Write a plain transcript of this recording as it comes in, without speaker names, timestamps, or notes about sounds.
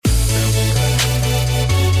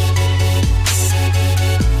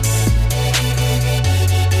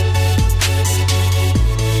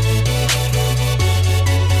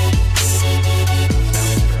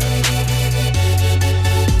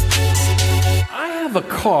have a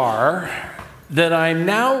car that I'm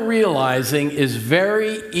now realizing is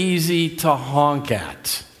very easy to honk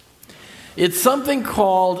at. It's something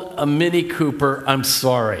called a Mini Cooper. I'm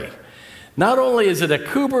sorry. Not only is it a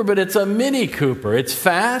Cooper, but it's a Mini Cooper. It's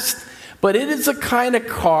fast, but it is a kind of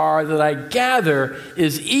car that I gather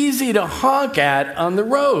is easy to honk at on the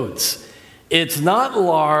roads. It's not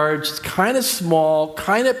large, it's kind of small,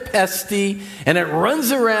 kind of pesty, and it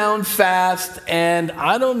runs around fast, and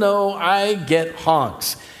I don't know, I get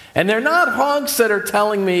honks. And they're not honks that are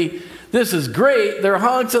telling me, this is great. They're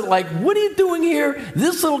honks that like, what are you doing here?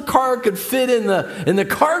 This little car could fit in the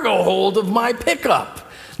cargo hold of my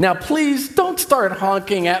pickup. Now, please don't start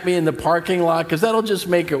honking at me in the parking lot because that'll just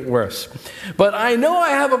make it worse. But I know I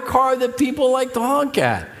have a car that people like to honk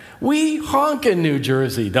at. We honk in New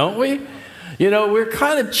Jersey, don't we? You know, we're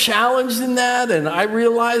kind of challenged in that, and I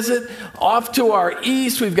realize it. Off to our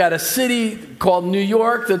east, we've got a city called New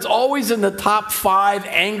York that's always in the top 5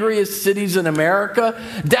 angriest cities in America.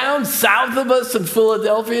 Down south of us in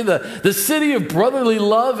Philadelphia, the city of brotherly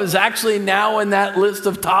love is actually now in that list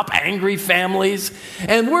of top angry families.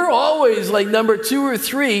 And we're always like number 2 or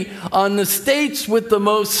 3 on the states with the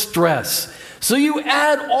most stress. So you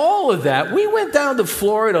add all of that. We went down to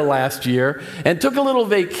Florida last year and took a little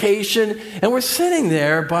vacation, and we're sitting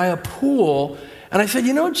there by a pool, and I said,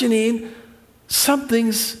 you know, Janine,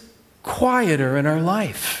 something's quieter in our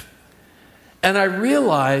life. And I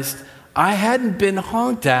realized I hadn't been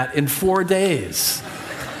honked at in 4 days.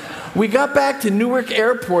 We got back to Newark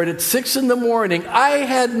Airport at 6 in the morning. I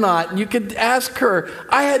had not, you could ask her,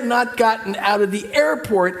 I had not gotten out of the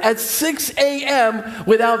airport at 6 a.m.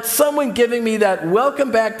 without someone giving me that welcome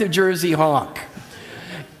back to Jersey honk.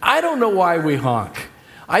 I don't know why we honk.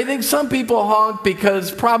 I think some people honk because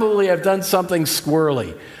probably I've done something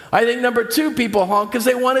squirrely. I think number 2, people honk because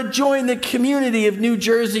they want to join the community of New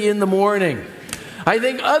Jersey in the morning. I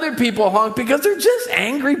think other people honk because they're just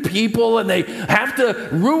angry people and they have to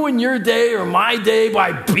ruin your day or my day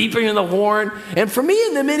by beeping in the horn. And for me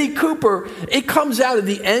in the Mini Cooper, it comes out of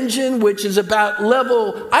the engine, which is about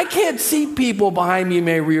level. I can't see people behind me in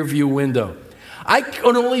my rear view window. I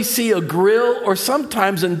can only see a grill or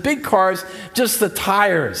sometimes in big cars, just the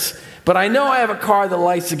tires. But I know I have a car that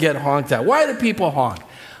likes to get honked at. Why do people honk?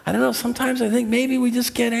 I don't know. Sometimes I think maybe we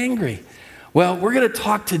just get angry. Well, we're going to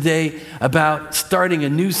talk today about starting a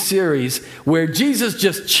new series where Jesus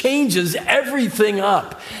just changes everything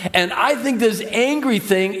up. And I think this angry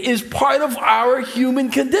thing is part of our human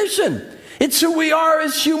condition. It's who we are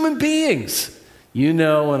as human beings. You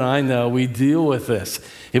know and I know we deal with this.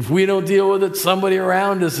 If we don't deal with it, somebody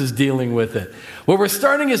around us is dealing with it. Well, we're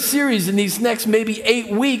starting a series in these next maybe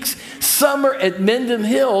 8 weeks, Summer at Mendham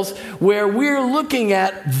Hills, where we're looking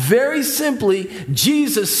at, very simply,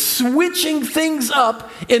 Jesus switching things up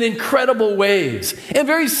in incredible ways. And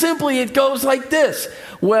very simply, it goes like this.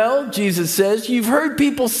 Well, Jesus says, you've heard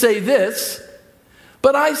people say this,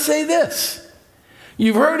 but I say this.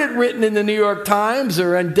 You've heard it written in the New York Times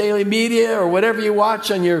or on daily media or whatever you watch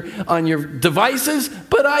on your devices,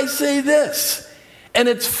 but I say this. And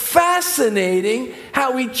it's fascinating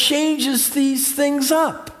how he changes these things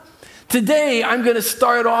up. Today, I'm going to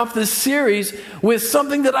start off this series with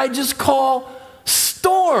something that I just call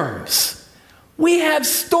storms. We have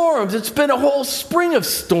storms. It's been a whole spring of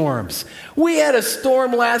storms. We had a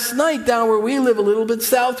storm last night down where we live, a little bit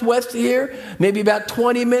southwest of here, maybe about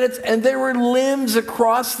 20 minutes, and there were limbs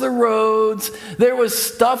across the roads. There was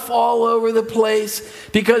stuff all over the place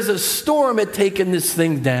because a storm had taken this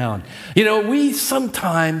thing down. You know, we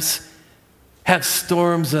sometimes have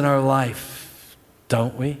storms in our life,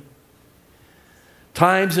 don't we?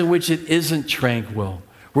 Times in which it isn't tranquil,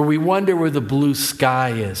 where we wonder where the blue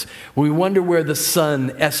sky is, where we wonder where the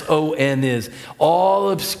sun, S-O-N, is, all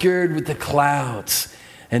obscured with the clouds.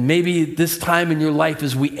 And maybe this time in your life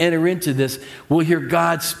as we enter into this, we'll hear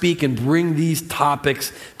God speak and bring these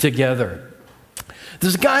topics together.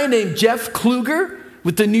 There's a guy named Jeff Kluger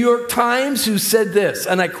with the New York Times who said this,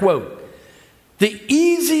 and I quote, "The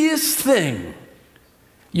easiest thing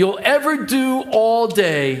you'll ever do all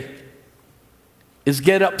day is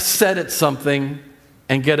get upset at something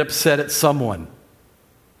and get upset at someone.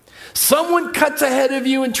 Someone cuts ahead of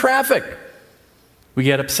you in traffic. We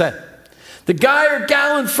get upset. The guy or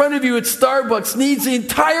gal in front of you at Starbucks needs the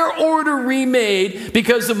entire order remade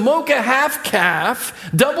because the mocha half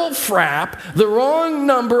calf, double frap, the wrong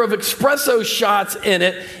number of espresso shots in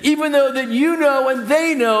it, even though that you know and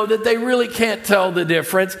they know that they really can't tell the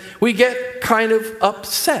difference. We get kind of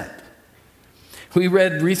upset. We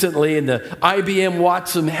read recently in the IBM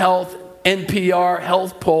Watson Health NPR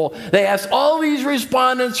health poll, they asked all these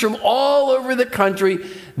respondents from all over the country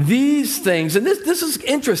these things, and this is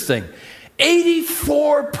interesting,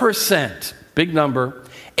 84%, big number,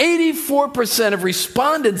 84% of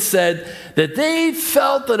respondents said that they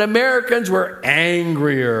felt that Americans were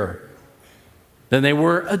angrier than they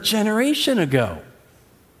were a generation ago.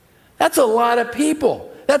 That's a lot of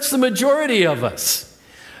people. That's the majority of us.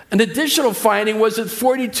 An additional finding was that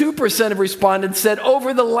 42% of respondents said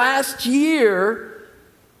over the last year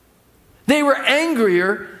they were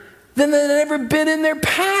angrier than they'd ever been in their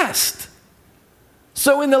past.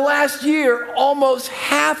 So in the last year, almost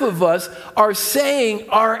half of us are saying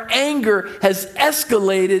our anger has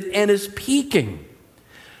escalated and is peaking.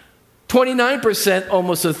 29%,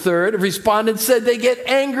 almost a third, of respondents said they get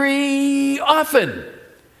angry often.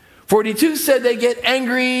 42% said they get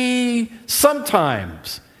angry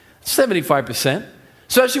sometimes. 75%,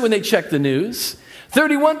 especially when they check the news.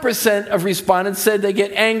 31% of respondents said they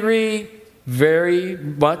get angry very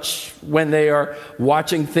much when they are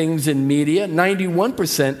watching things in media.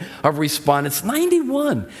 91% of respondents,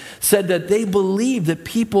 91, said that they believe that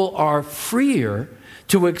people are freer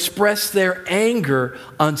to express their anger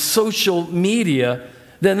on social media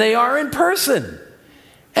than they are in person.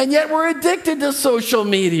 And yet we're addicted to social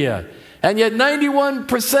media. And yet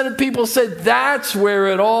 91% of people said that's where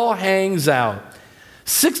it all hangs out.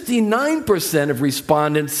 69% of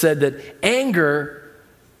respondents said that anger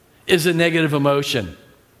is a negative emotion.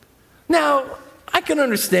 Now, I can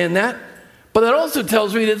understand that, but that also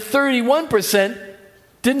tells me that 31%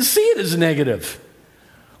 didn't see it as negative.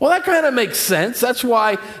 Well, that kind of makes sense. That's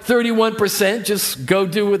why 31% just go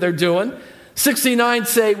do what they're doing. 69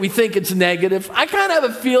 say we think it's negative. I kind of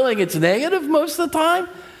have a feeling it's negative most of the time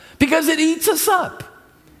because it eats us up.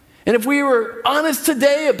 And if we were honest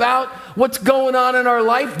today about what's going on in our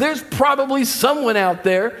life, there's probably someone out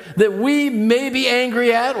there that we may be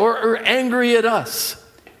angry at or are angry at us.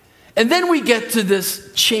 And then we get to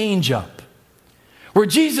this change up where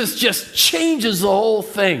Jesus just changes the whole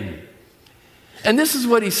thing. And this is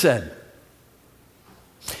what he said.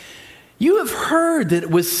 You have heard that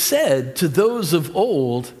it was said to those of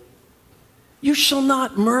old, you shall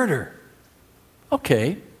not murder.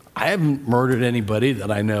 Okay, I haven't murdered anybody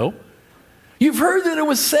that I know. You've heard that it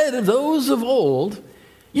was said of those of old,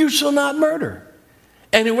 you shall not murder.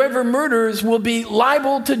 And whoever murders will be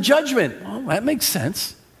liable to judgment. Well, that makes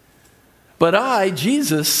sense. But I,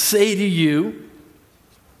 Jesus, say to you,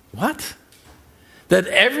 what? That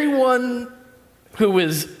everyone who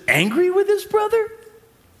is angry with his brother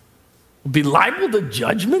will be liable to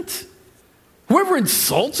judgment? Whoever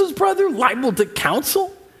insults his brother, liable to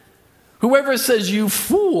counsel? Whoever says, you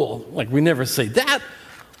fool, like we never say that,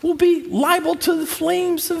 will be liable to the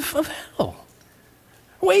flames of hell.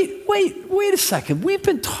 Wait a second. We've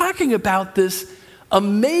been talking about this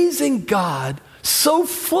amazing God, so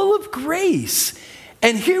full of grace.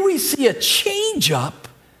 And here we see a change up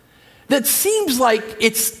that seems like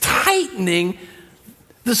it's tightening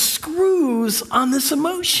the screws on this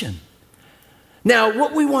emotion. Now,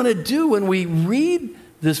 what we want to do when we read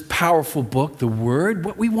this powerful book, the Word,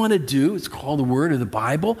 what we want to do, it's called the Word of the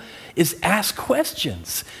Bible, is ask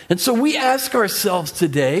questions. And so we ask ourselves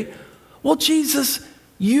today, well, Jesus,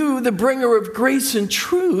 you, the bringer of grace and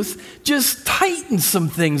truth, just tighten some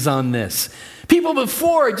things on this. People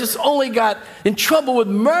before just only got in trouble with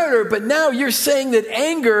murder, but now you're saying that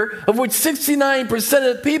anger, of which 69%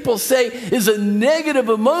 of the people say is a negative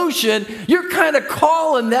emotion, you're kind of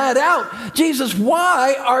calling that out. Jesus,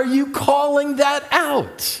 why are you calling that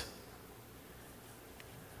out?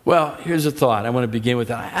 Well, here's a thought. I want to begin with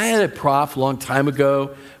that. I had a prof a long time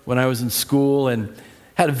ago when I was in school and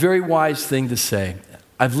had a very wise thing to say.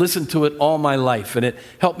 I've listened to it all my life, and it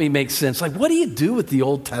helped me make sense. Like, what do you do with the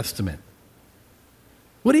Old Testament?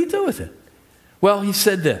 What do you do with it? Well, he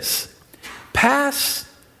said this: pass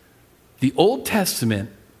the Old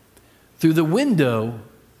Testament through the window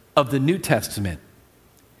of the New Testament,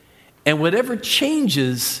 and whatever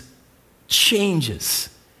changes, changes.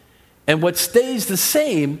 And what stays the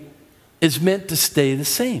same is meant to stay the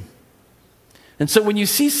same. And so when you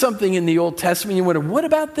see something in the Old Testament, you wonder, what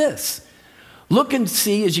about this? Look and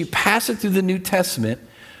see as you pass it through the New Testament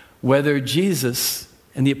whether Jesus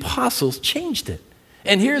and the apostles changed it.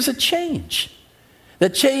 And here's a change.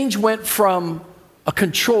 That change went from a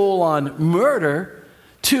control on murder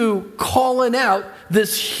to calling out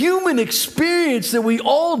this human experience that we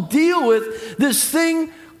all deal with, this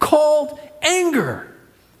thing called anger.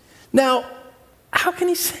 Now, how can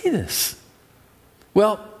he say this?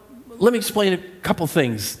 Well, let me explain a couple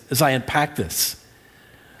things as I unpack this.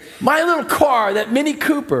 My little car, that Mini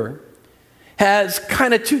Cooper, has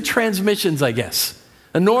kind of two transmissions, I guess.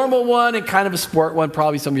 A normal one and kind of a sport one.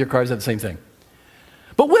 Probably some of your cars have the same thing.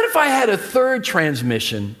 But what if I had a third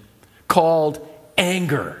transmission called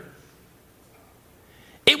anger?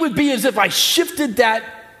 It would be as if I shifted that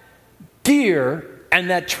gear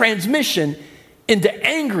and that transmission into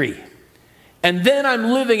angry. And then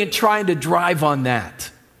I'm living and trying to drive on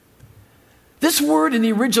that. This word in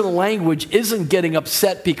the original language isn't getting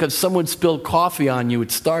upset because someone spilled coffee on you at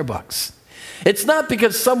Starbucks. It's not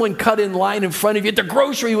because someone cut in line in front of you at the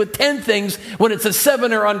grocery with 10 things when it's a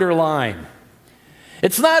 7 or under line.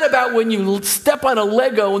 It's not about when you step on a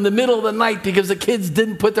Lego in the middle of the night because the kids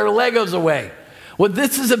didn't put their Legos away. What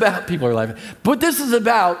this is about, people are laughing, what this is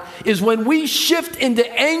about is when we shift into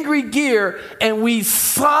angry gear and we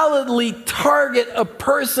solidly target a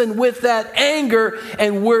person with that anger,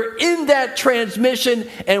 and we're in that transmission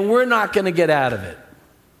and we're not going to get out of it.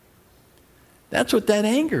 That's what that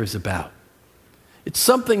anger is about. It's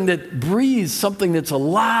something that breathes, something that's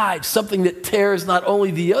alive, something that tears not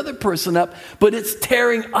only the other person up, but it's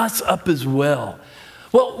tearing us up as well.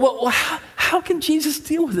 Well, how can Jesus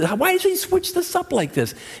deal with it? Why does he switch this up like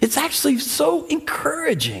this? It's actually so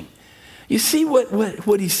encouraging. You see,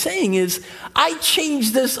 what he's saying is, I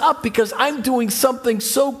changed this up because I'm doing something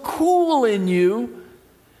so cool in you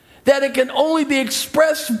that it can only be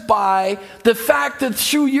expressed by the fact that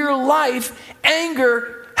through your life,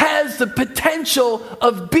 anger has the potential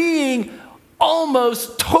of being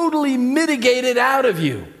almost totally mitigated out of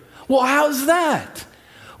you. Well, how's that?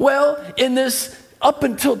 Well, in this up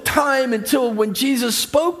until when Jesus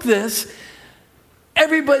spoke this,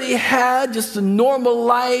 everybody had just a normal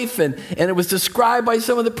life, and it was described by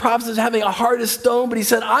some of the prophets as having a heart of stone. But he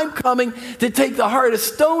said, I'm coming to take the heart of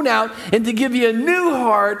stone out and to give you a new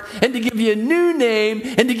heart and to give you a new name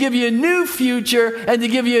and to give you a new future and to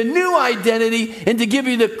give you a new identity and to give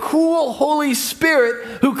you the cool Holy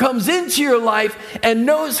Spirit who comes into your life and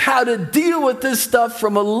knows how to deal with this stuff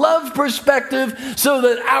from a love perspective so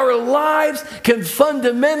that our lives can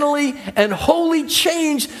fundamentally and wholly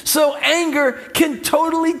change so anger can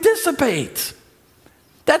totally dissipate.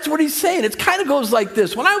 That's what he's saying. It kind of goes like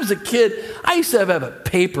this. When I was a kid, I used to have a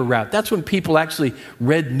paper route. That's when people actually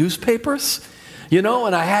read newspapers. You know,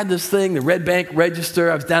 and I had this thing, the Red Bank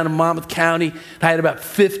Register. I was down in Monmouth County. I had about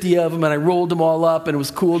 50 of them, and I rolled them all up, and it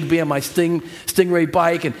was cool to be on my Stingray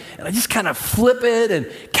bike. And I just kind of flip it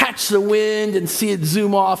and catch the wind and see it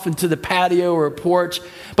zoom off into the patio or a porch.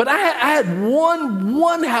 But I had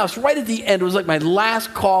one house right at the end. It was like my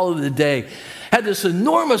last call of the day. Had this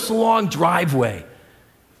enormous long driveway.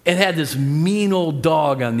 It had this mean old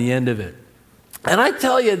dog on the end of it. And I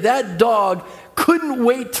tell you, that dog couldn't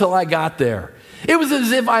wait till I got there. It was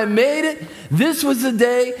as if I made it. This was the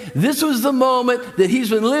day. This was the moment that he's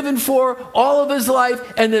been living for all of his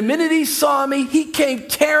life. And the minute he saw me, he came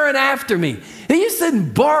tearing after me. And he just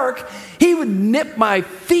didn't bark. He would nip my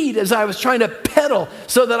feet as I was trying to pedal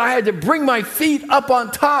so that I had to bring my feet up on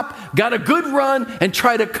top, got a good run, and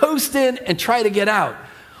try to coast in and try to get out.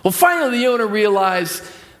 Well, finally, the owner realized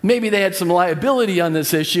maybe they had some liability on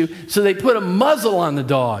this issue, so they put a muzzle on the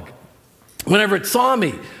dog whenever it saw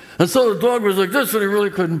me. And so the dog was like this, and he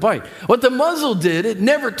really couldn't bite. What the muzzle did, it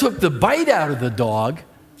never took the bite out of the dog.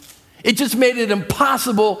 It just made it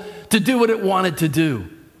impossible to do what it wanted to do.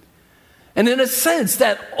 And in a sense,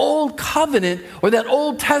 that old covenant or that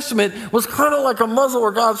Old Testament was kind of like a muzzle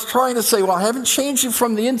where God's trying to say, well, I haven't changed you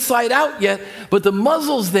from the inside out yet, but the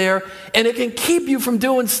muzzle's there, and it can keep you from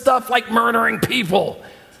doing stuff like murdering people.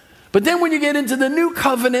 But then when you get into the new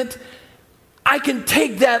covenant, I can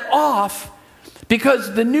take that off,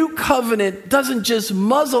 because the new covenant doesn't just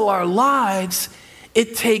muzzle our lives,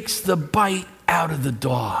 it takes the bite out of the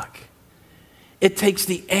dog. It takes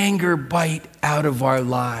the anger bite out of our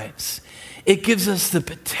lives. It gives us the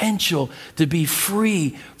potential to be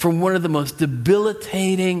free from one of the most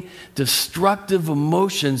debilitating, destructive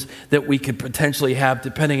emotions that we could potentially have,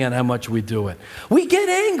 depending on how much we do it. We get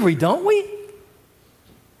angry, don't we?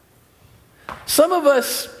 Some of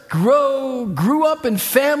us grew up in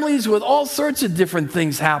families with all sorts of different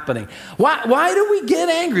things happening. Why do we get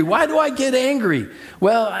angry? Why do I get angry?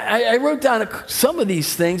 Well, I wrote down some of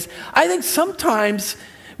these things. I think sometimes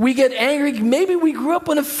we get angry. Maybe we grew up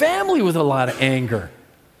in a family with a lot of anger.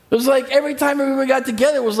 It was like every time everybody got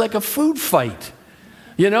together, it was like a food fight.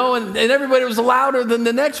 You know, and everybody was louder than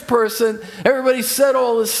the next person. Everybody said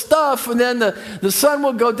all this stuff, and then the sun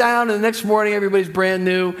will go down, and the next morning everybody's brand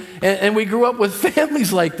new. And we grew up with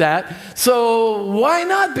families like that. So why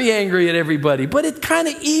not be angry at everybody? But it kind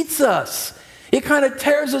of eats us. It kind of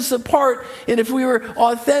tears us apart. And if we were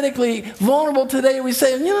authentically vulnerable today, we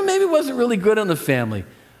say, you know, maybe it wasn't really good on the family.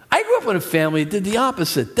 I grew up in a family that did the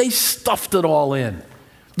opposite. They stuffed it all in.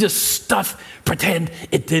 Just pretend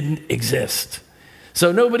it didn't exist.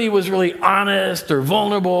 So nobody was really honest or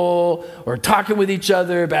vulnerable or talking with each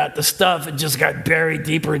other about the stuff. It just got buried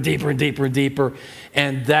deeper and deeper and deeper and deeper.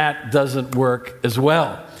 And that doesn't work as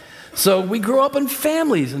well. So we grow up in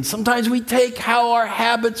families, and sometimes we take how our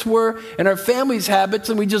habits were and our family's habits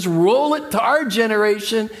and we just roll it to our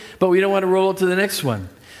generation, but we don't want to roll it to the next one.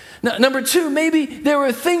 Now, number two, maybe there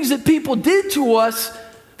were things that people did to us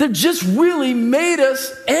that just really made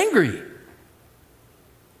us angry.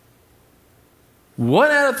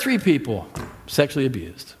 1 out of 3 people sexually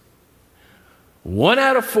abused. 1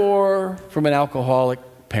 out of 4 from an alcoholic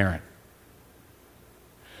parent.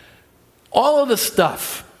 All of the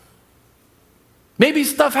stuff. Maybe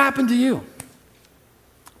stuff happened to you.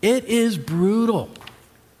 It is brutal.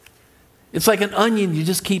 It's like an onion you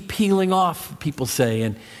just keep peeling off, people say,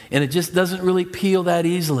 and it just doesn't really peel that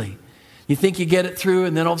easily. You think you get it through,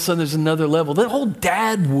 and then all of a sudden there's another level. That whole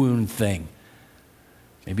dad wound thing.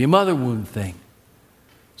 Maybe a mother wound thing.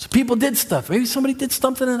 So people did stuff. Maybe somebody did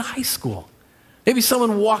something in high school. Maybe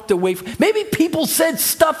someone walked away from. Maybe people said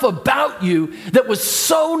stuff about you that was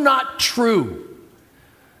so not true.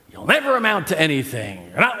 You'll never amount to anything.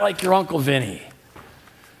 You're not like your Uncle Vinny.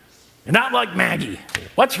 You're not like Maggie.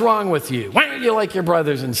 What's wrong with you? Why aren't you like your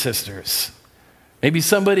brothers and sisters? Maybe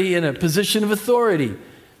somebody in a position of authority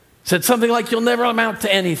said something like, you'll never amount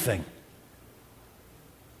to anything.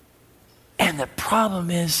 And the problem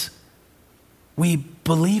is, we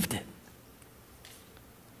believed it.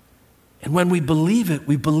 And when we believe it,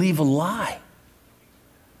 we believe a lie.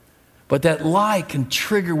 But that lie can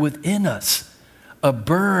trigger within us a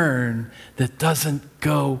burn that doesn't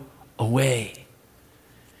go away.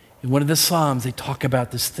 In one of the Psalms, they talk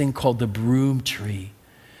about this thing called the broom tree.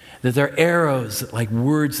 That they're arrows, like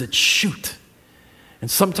words that shoot. And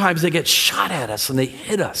sometimes they get shot at us and they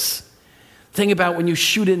hit us. Think about when you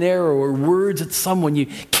shoot an arrow or words at someone, you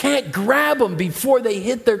can't grab them before they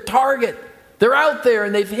hit their target. They're out there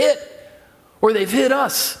and they've hit, or they've hit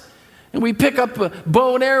us. And we pick up a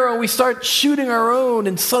bow and arrow and we start shooting our own,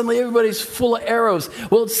 and suddenly everybody's full of arrows.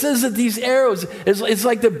 Well, it says that these arrows, it's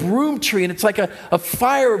like the broom tree, and it's like a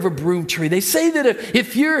fire of a broom tree. They say that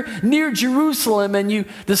if you're near Jerusalem and you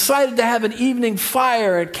decided to have an evening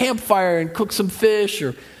fire, a campfire, and cook some fish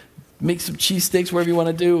or make some cheesesteaks, whatever you want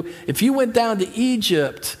to do. If you went down to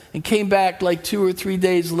Egypt and came back like 2 or 3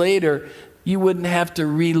 days later, you wouldn't have to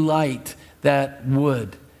relight that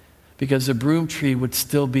wood because the broom tree would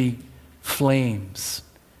still be flames.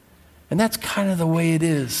 And that's kind of the way it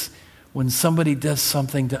is when somebody does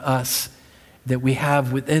something to us that we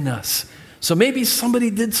have within us. So maybe somebody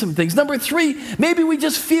did some things. Number 3, maybe we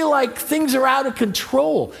just feel like things are out of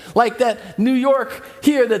control. Like that New York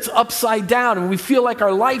here that's upside down, and we feel like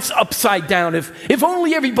our life's upside down. If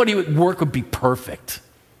only everybody at work would be perfect.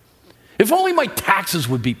 If only my taxes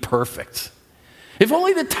would be perfect. If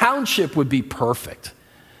only the township would be perfect.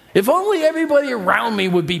 If only everybody around me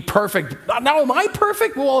would be perfect. Now, am I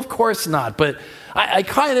perfect? Well, of course not. But I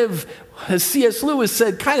kind of, as C.S. Lewis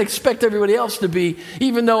said, kind of expect everybody else to be,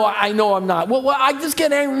 even though I know I'm not. Well, I just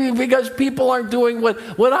get angry because people aren't doing what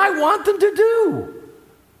I want them to do.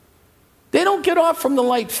 They don't get off from the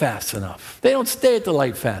light fast enough. They don't stay at the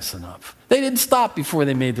light fast enough. They didn't stop before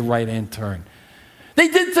they made the right-hand turn. They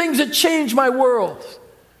did things that changed my world.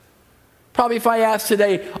 Probably if I asked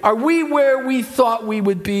today, are we where we thought we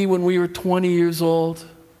would be when we were 20 years old?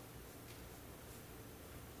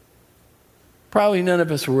 Probably none of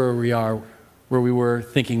us are where we were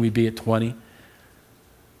thinking we'd be at 20.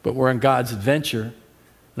 But we're on God's adventure,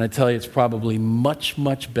 and I tell you, it's probably much,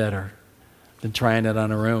 much better than trying it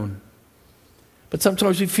on our own. But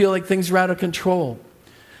sometimes we feel like things are out of control.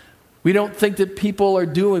 We don't think that people are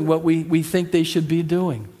doing what we think they should be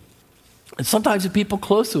doing. And sometimes the people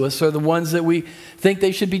close to us are the ones that we think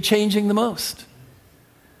they should be changing the most.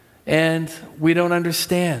 And we don't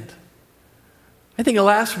understand. I think the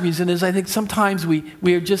last reason is I think sometimes we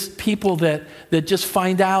are just people that just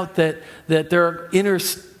find out that there are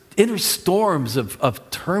inner storms of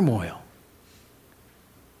turmoil.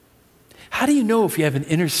 How do you know if you have an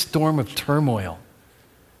inner storm of turmoil?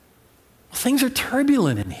 Well, things are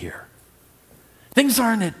turbulent in here. Things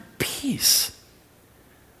aren't at peace.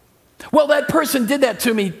 Well, that person did that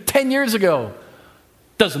to me 10 years ago.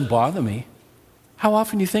 Doesn't bother me. How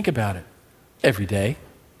often do you think about it? Every day.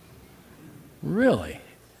 Really?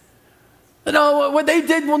 No, what they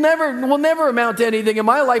did will never amount to anything in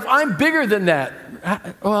my life. I'm bigger than that.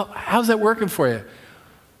 Well, how's that working for you?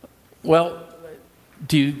 Well,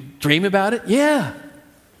 do you dream about it? Yeah.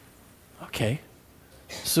 Okay.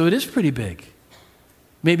 So it is pretty big.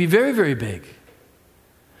 Maybe very, very big.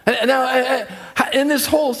 Now, in this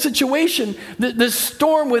whole situation, this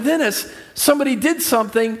storm within us, somebody did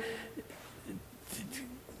something.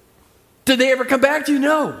 Did they ever come back to you?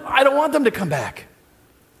 No. I don't want them to come back.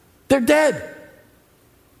 They're dead.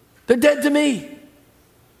 They're dead to me.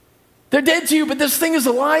 They're dead to you, but this thing is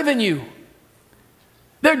alive in you.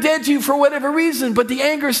 They're dead to you for whatever reason, but the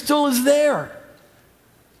anger still is there.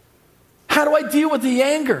 How do I deal with the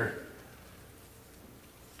anger?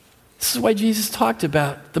 This is why Jesus talked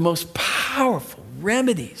about the most powerful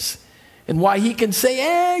remedies and why he can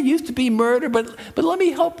say, it used to be murder, but let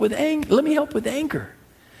me help with anger. Let me help with anger.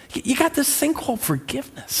 You got this thing called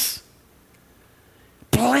forgiveness.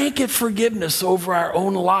 Blanket forgiveness over our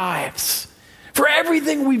own lives. For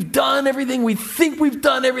everything we've done, everything we think we've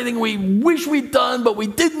done, everything we wish we'd done, but we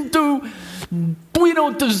didn't do. We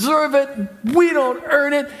don't deserve it. We don't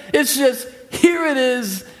earn it. It's just, here it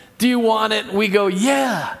is. Do you want it? We go,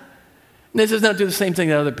 yeah. And this does not do the same thing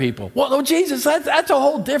to other people. Well, no, Jesus, that's a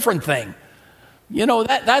whole different thing. You know,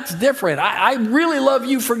 that's different. I really love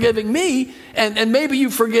you forgiving me, and maybe you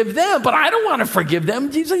forgive them, but I don't want to forgive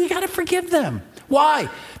them. Jesus, you got to forgive them. Why?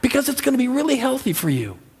 Because it's going to be really healthy for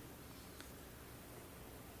you.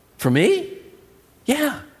 For me?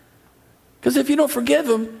 Yeah. Because if you don't forgive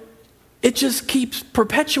them, it just keeps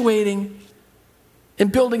perpetuating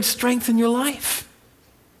and building strength in your life.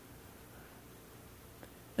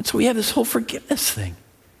 And so we have this whole forgiveness thing.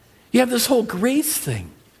 You have this whole grace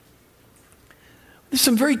thing. There's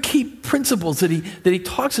some very key principles that he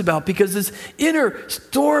talks about, because this inner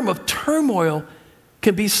storm of turmoil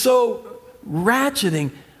can be so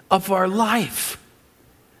ratcheting of our life.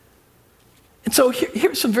 And so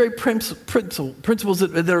here's some very principles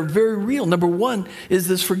that are very real. Number one is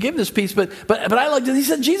this forgiveness piece, but I like this. He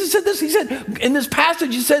said, Jesus said this. He said, in this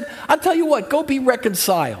passage, he said, I'll tell you what, go be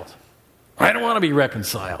reconciled. I don't want to be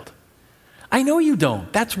reconciled. I know you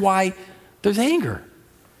don't. That's why there's anger.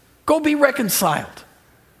 Go be reconciled.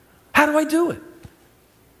 How do I do it?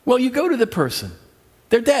 Well, you go to the person.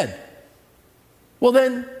 They're dead. Well,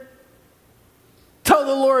 then, tell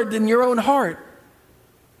the Lord in your own heart,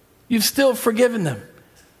 you've still forgiven them.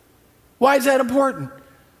 Why is that important?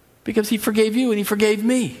 Because he forgave you and he forgave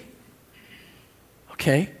me.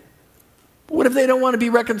 Okay. But what if they don't want to be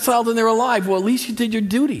reconciled and they're alive? Well, at least you did your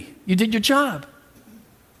duty. You did your job.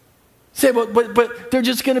 Say, but they're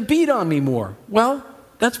just going to beat on me more. Well,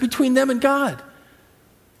 that's between them and God.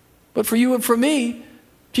 But for you and for me,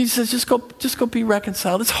 Jesus says, just go be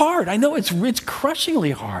reconciled. It's hard. I know it's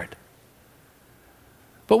crushingly hard.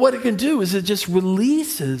 But what it can do is it just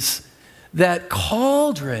releases that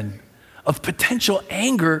cauldron of potential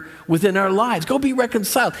anger within our lives. Go be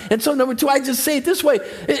reconciled. And so number two, I just say it this way.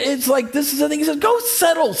 It's like, this is the thing. He says, go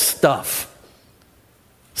settle stuff.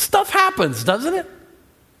 Stuff happens, doesn't it?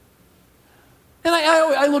 And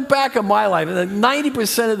I look back at my life, and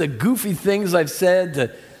 90% of the goofy things I've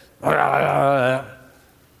said, I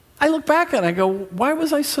look back and I go, why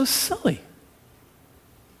was I so silly?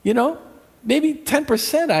 You know? Maybe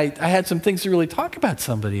 10% I had some things to really talk about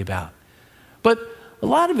somebody about. But a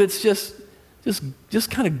lot of it's just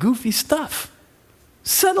kind of goofy stuff.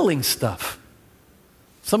 Settling stuff.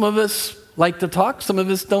 Some of us like to talk. Some of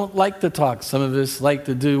us don't like to talk. Some of us like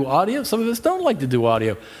to do audio. Some of us don't like to do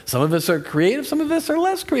audio. Some of us are creative. Some of us are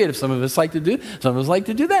less creative. Some of us like to do. Some of us like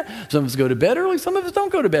to do that. Some of us go to bed early. Some of us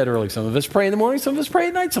don't go to bed early. Some of us pray in the morning. Some of us pray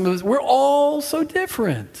at night. Some of us, we're all so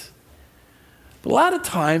different. But a lot of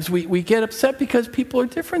times we get upset because people are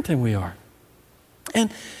different than we are. And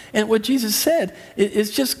what Jesus said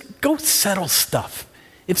is just go settle stuff.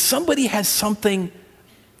 If somebody has something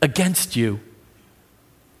against you,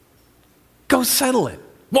 go settle it.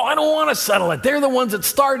 Well, I don't want to settle it. They're the ones that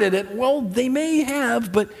started it. Well, they may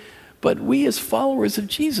have, but we as followers of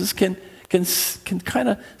Jesus can kind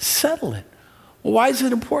of settle it. Well, why is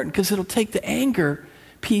it important? Because it'll take the anger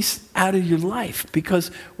piece out of your life,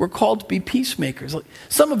 because we're called to be peacemakers. Like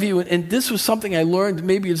some of you, and this was something I learned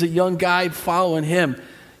maybe as a young guy following him.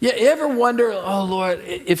 You ever wonder, oh Lord,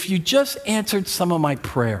 if you just answered some of my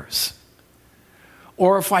prayers,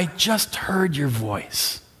 or if I just heard your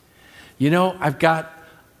voice? You know, I've got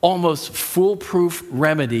almost foolproof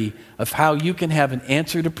remedy of how you can have an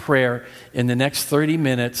answer to prayer in the next 30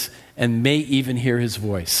 minutes and may even hear his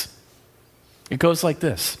voice. It goes like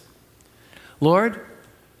this. Lord,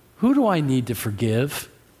 who do I need to forgive?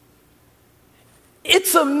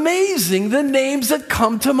 It's amazing the names that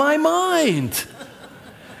come to my mind.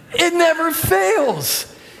 It never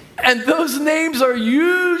fails. And those names are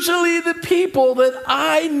usually the people that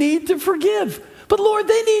I need to forgive. But Lord,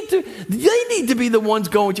 they need to be the ones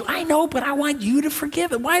going to, I know, but I want you to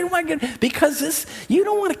forgive it. Why do I get, because you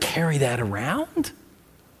don't want to carry that around.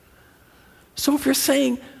 So if you're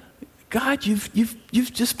saying, God,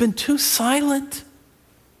 you've just been too silent,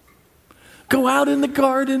 go out in the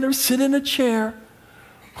garden or sit in a chair.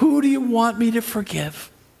 Who do you want me to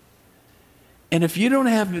forgive? And if you don't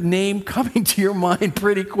have a name coming to your mind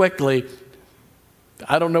pretty quickly,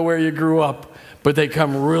 I don't know where you grew up, but they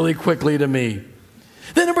come really quickly to me.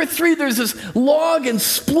 Then number 3, there's this log and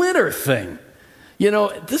splitter thing. You know,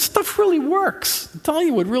 this stuff really works. I'm telling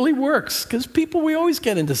you, it really works. Because people, we always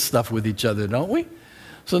get into stuff with each other, don't we?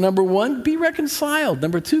 So number 1, be reconciled.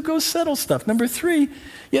 Number 2, go settle stuff. Number 3,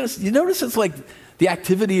 you notice it's like the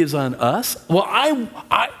activity is on us. Well,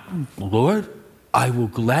 Lord, I will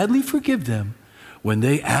gladly forgive them when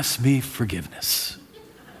they ask me forgiveness.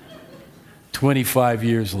 25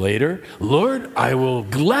 years later, Lord, I will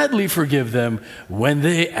gladly forgive them when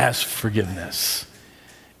they ask forgiveness.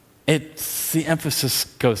 The emphasis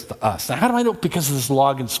goes to us. Now, how do I know? Because of this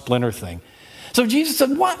log and splinter thing. So Jesus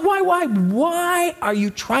said, why are you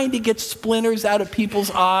trying to get splinters out of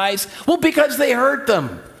people's eyes? Well, because they hurt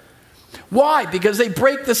them. Why? Because they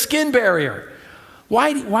break the skin barrier.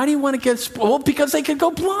 Why do you want to get, well, because they could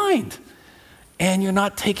go blind. And you're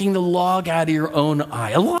not taking the log out of your own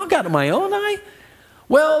eye. A log out of my own eye?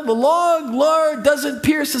 Well, the log, Lord, doesn't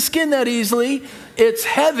pierce the skin that easily. It's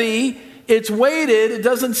heavy. It's weighted. It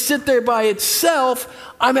doesn't sit there by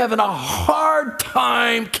itself. I'm having a hard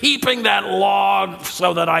time keeping that log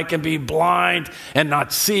so that I can be blind and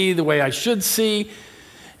not see the way I should see.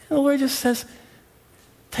 And the Lord just says,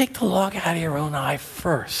 take the log out of your own eye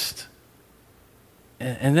first.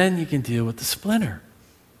 And then you can deal with the splinter.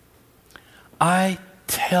 I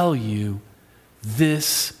tell you,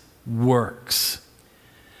 this works.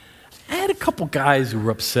 I had a couple guys who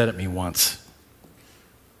were upset at me once.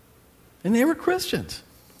 And they were Christians.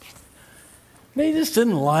 They just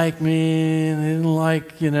didn't like me. They didn't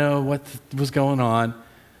like, what was going on.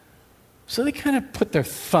 So they kind of put their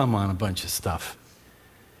thumb on a bunch of stuff.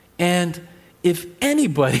 And if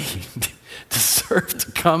anybody deserved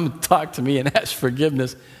to come and talk to me and ask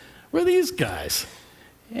forgiveness, were these guys.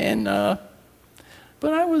 And,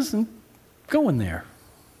 but I wasn't going there.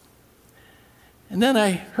 And then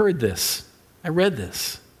I heard this. I read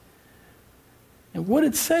this. And what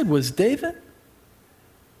it said was, David,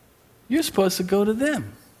 you're supposed to go to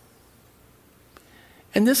them.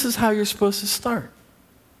 And this is how you're supposed to start.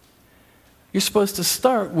 You're supposed to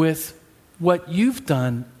start with what you've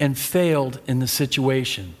done and failed in the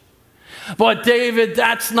situation. But David,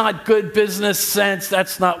 that's not good business sense.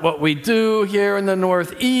 That's not what we do here in the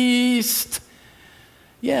Northeast.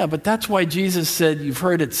 Yeah, but that's why Jesus said, you've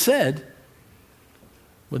heard it said,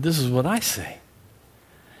 but this is what I say.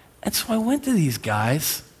 And so I went to these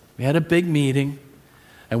guys. We had a big meeting.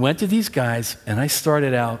 I went to these guys, and I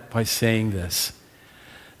started out by saying this.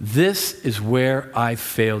 This is where I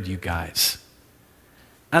failed you guys.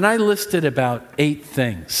 And I listed about 8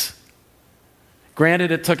 things.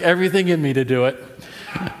 Granted, it took everything in me to do it.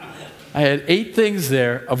 I had 8 things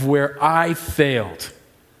there of where I failed.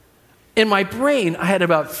 In my brain, I had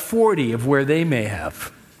about 40 of where they may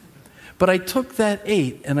have. But I took that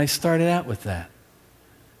 8 and I started out with that.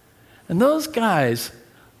 And those guys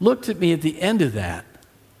looked at me at the end of that,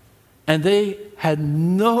 and they had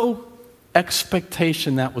no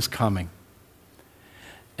expectation that was coming.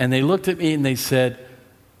 And they looked at me and they said,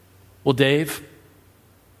 well, Dave,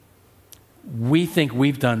 we think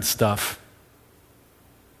we've done stuff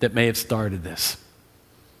that may have started this.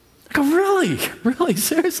 I go, really? Really?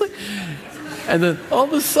 Seriously? And then all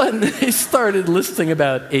of a sudden, they started listing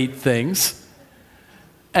about 8 things.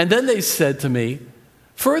 And then they said to me,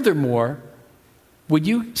 furthermore, would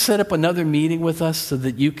you set up another meeting with us so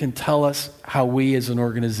that you can tell us how we as an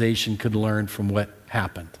organization could learn from what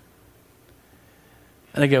happened?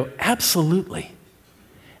 And I go, absolutely.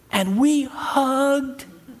 And we hugged,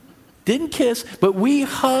 didn't kiss, but we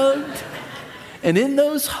hugged. And in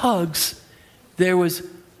those hugs, there was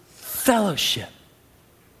fellowship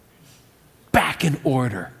back in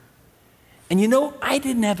order. And I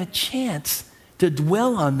didn't have a chance to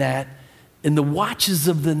dwell on that in the watches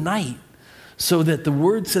of the night, so that the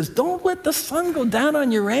word says, don't let the sun go down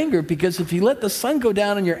on your anger, because if you let the sun go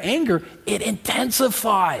down on your anger, it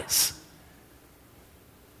intensifies.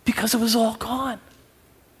 Because it was all gone.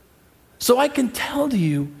 So I can tell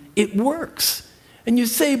you, it works. And you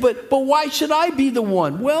say, but why should I be the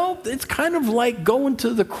one? Well, it's kind of like going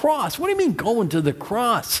to the cross. What do you mean going to the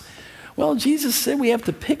cross? Well, Jesus said we have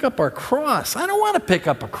to pick up our cross. I don't want to pick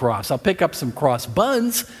up a cross. I'll pick up some cross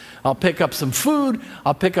buns. I'll pick up some food.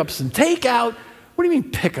 I'll pick up some takeout. What do you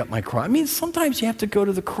mean pick up my cross? I mean, sometimes you have to go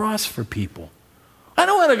to the cross for people. I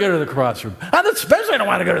don't want to go to the cross for, especially I don't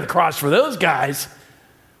want to go to the cross for those guys.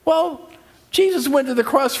 Well, Jesus went to the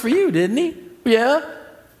cross for you, didn't he? Yeah,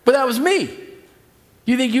 but that was me.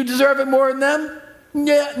 You think you deserve it more than them?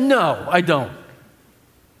 Yeah, no, I don't.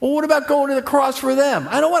 Well, what about going to the cross for them?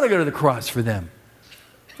 I don't want to go to the cross for them.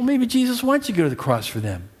 Well, maybe Jesus wants you to go to the cross for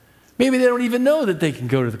them. Maybe they don't even know that they can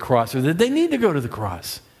go to the cross or that they need to go to the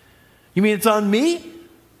cross. You mean it's on me?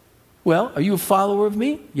 Well, are you a follower of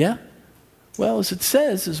me? Yeah. Well, as it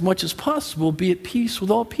says, as much as possible, be at peace with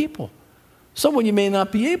all people. Someone you may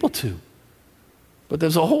not be able to. But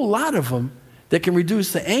there's a whole lot of them that can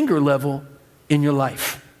reduce the anger level in your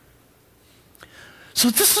life. So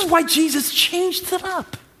this is why Jesus changed it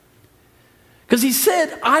up. Because he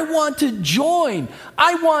said, I want to join.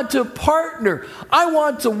 I want to partner. I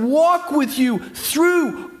want to walk with you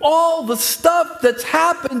through all the stuff that's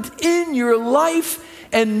happened in your life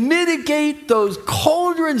and mitigate those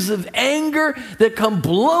cauldrons of anger that come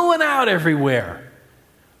blowing out everywhere.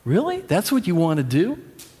 Really? That's what you want to do?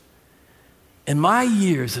 In my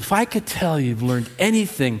years, if I could tell you I've learned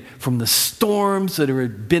anything from the storms that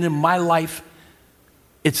have been in my life,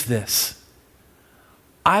 it's this.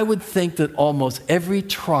 I would think that almost every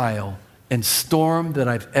trial and storm that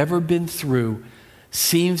I've ever been through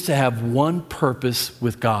seems to have one purpose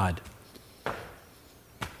with God.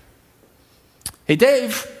 Hey,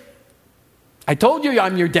 Dave, I told you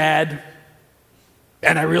I'm your dad,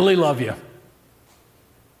 and I really love you.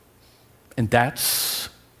 And that's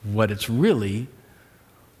what it's really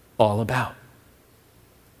all about.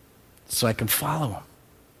 So I can follow him.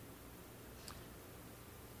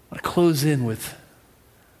 I want to close in with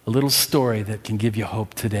a little story that can give you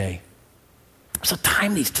hope today. There's a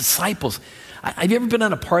time these disciples, have you ever been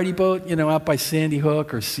on a party boat, out by Sandy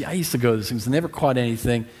Hook? I used to go to those things, never caught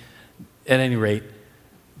anything. At any rate,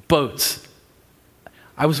 boats.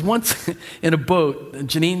 I was once in a boat, and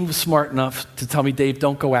Janine was smart enough to tell me, Dave,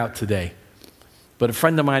 don't go out today. But a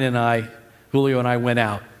friend of mine and I, Julio and I, went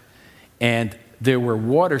out, and there were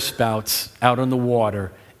water spouts out on the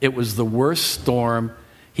water. It was the worst storm.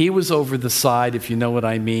 He was over the side, if you know what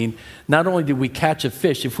I mean. Not only did we catch a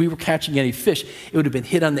fish, if we were catching any fish, it would have been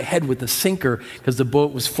hit on the head with a sinker because the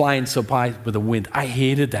boat was flying so high with the wind. I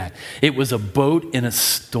hated that. It was a boat in a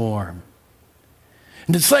storm.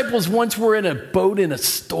 And the disciples once were in a boat in a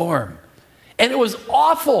storm. And it was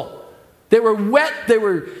awful. They were wet. They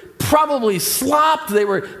were probably slopped. They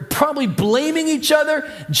were probably blaming each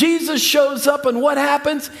other. Jesus shows up, and what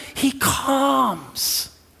happens? He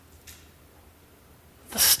calms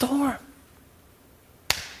the storm.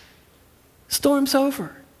 Storm's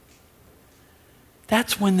over.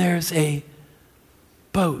 That's when there's a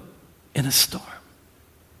boat in a storm.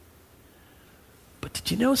 But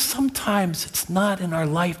did you know sometimes it's not in our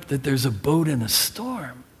life that there's a boat in a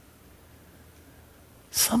storm?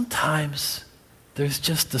 Sometimes there's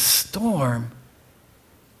just a storm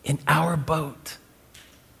in our boat.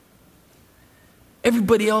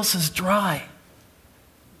 Everybody else is dry,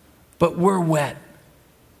 but we're wet.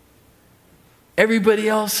 Everybody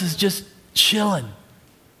else is just chilling.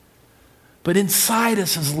 But inside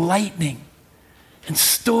us is lightning and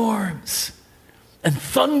storms and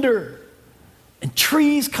thunder and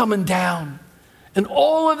trees coming down. And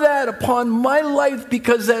all of that upon my life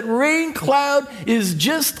because that rain cloud is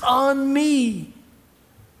just on me.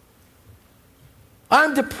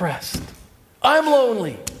 I'm depressed. I'm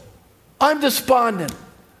lonely. I'm despondent.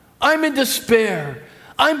 I'm in despair.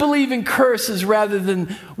 I'm believing curses rather than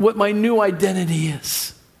what my new identity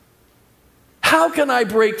is. How can I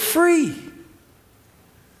break free?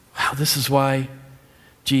 Wow, this is why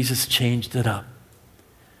Jesus changed it up.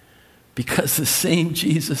 Because the same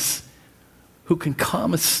Jesus who can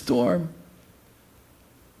calm a storm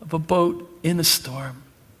of a boat in a storm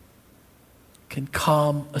can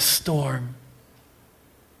calm a storm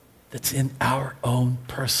that's in our own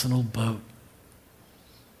personal boat.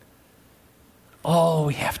 All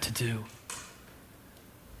we have to do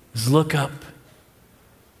is look up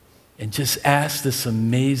and just ask this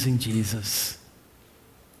amazing Jesus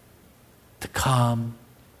to calm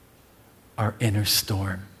our inner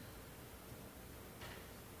storm.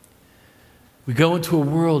 We go into a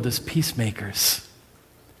world as peacemakers.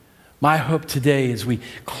 My hope today as we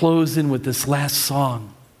close in with this last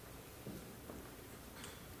song,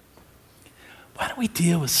 why don't we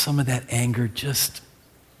deal with some of that anger just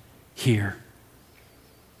here?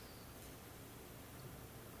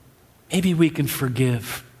 Maybe we can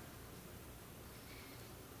forgive.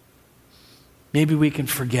 Maybe we can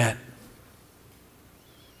forget.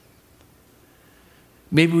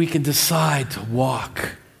 Maybe we can decide to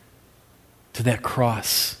walk to that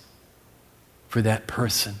cross for that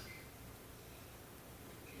person.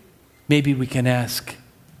 Maybe we can ask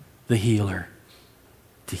the healer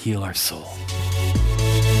to heal our soul.